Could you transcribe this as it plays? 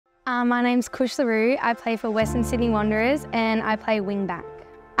My name's Kush LaRue. I play for Western Sydney Wanderers and I play wing back.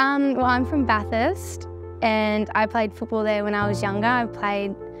 Well, I'm from Bathurst and I played football there when I was younger. I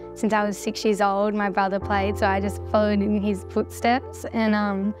played since I was 6 years old. My brother played, so I just followed in his footsteps. And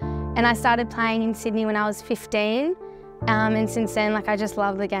I started playing in Sydney when I was 15. And since then, I just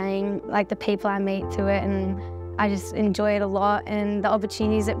love the game, the people I meet through it, and I just enjoy it a lot and the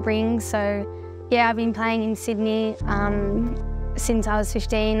opportunities it brings. So yeah, I've been playing in Sydney since I was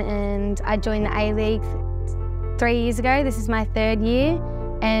 15, and I joined the A-League 3 years ago. This is my 3rd year,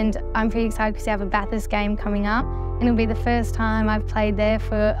 and I'm pretty excited because I have a Bathurst game coming up, and it'll be the first time I've played there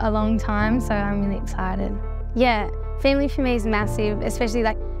for a long time, so I'm really excited. Yeah, family for me is massive, especially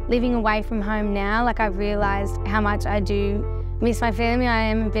living away from home now. I've realised how much I do miss my family. I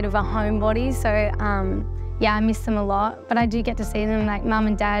am a bit of a homebody, so yeah, I miss them a lot, but I do get to see them. Mum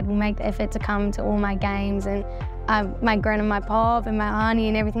and Dad will make the effort to come to all my games, and my gran and my pop and my auntie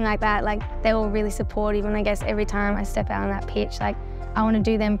and everything like that, they're all really supportive, and I guess every time I step out on that pitch, I want to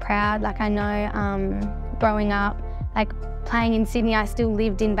do them proud. I know growing up, playing in Sydney, I still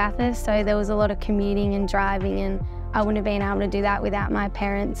lived in Bathurst, so there was a lot of commuting and driving, and I wouldn't have been able to do that without my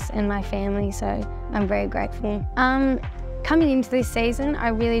parents and my family, so I'm very grateful. Coming into this season, I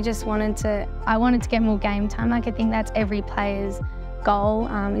really just wanted to get more game time. I think that's every player's goal,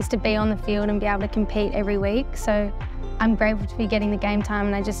 is to be on the field and be able to compete every week. So I'm grateful to be getting the game time,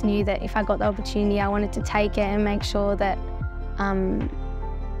 and I just knew that if I got the opportunity, I wanted to take it and make sure that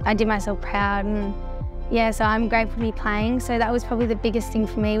I did myself proud. And yeah, so I'm grateful to be playing. So that was probably the biggest thing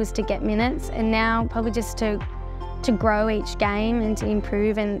for me, was to get minutes, and now probably just to grow each game and to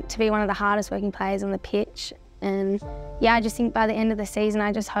improve and to be one of the hardest working players on the pitch. And yeah, I just think by the end of the season,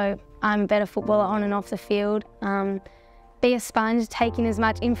 I just hope I'm a better footballer on and off the field. Be a sponge, take in as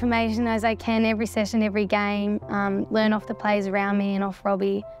much information as I can every session, every game, learn off the players around me and off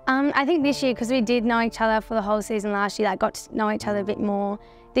Robbie. I think this year, because we did know each other for the whole season last year, got to know each other a bit more.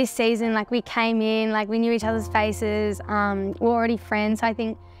 This season, we came in, we knew each other's faces, we're already friends, so I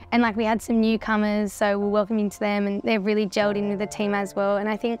think, and we had some newcomers, so we're welcoming to them, and they've really gelled in with the team as well. And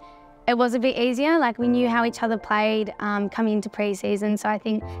I think it was a bit easier, we knew how each other played coming into pre-season, so I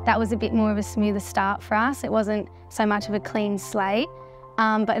think that was a bit more of a smoother start for us. It wasn't so much of a clean slate,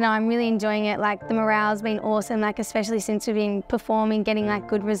 but no, I'm really enjoying it. The morale's been awesome, especially since we've been performing, getting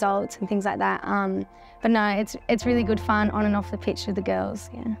good results and things like that. But no, it's really good fun on and off the pitch with the girls,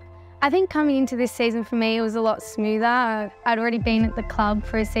 yeah. I think coming into this season for me, it was a lot smoother. I'd already been at the club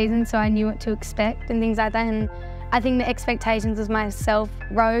for a season, so I knew what to expect and things like that. And I think the expectations of myself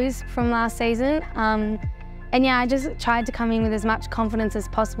rose from last season. And yeah, I just tried to come in with as much confidence as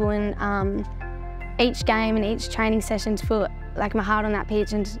possible in each game and each training session, to put my heart on that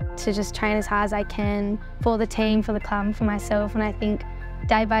pitch and to just train as hard as I can for the team, for the club, and for myself. And I think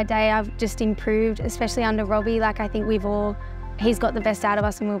day by day I've just improved, especially under Robbie. I think he's got the best out of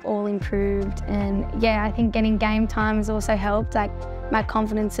us, and we've all improved. And yeah, I think getting game time has also helped. My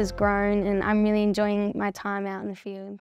confidence has grown, and I'm really enjoying my time out in the field.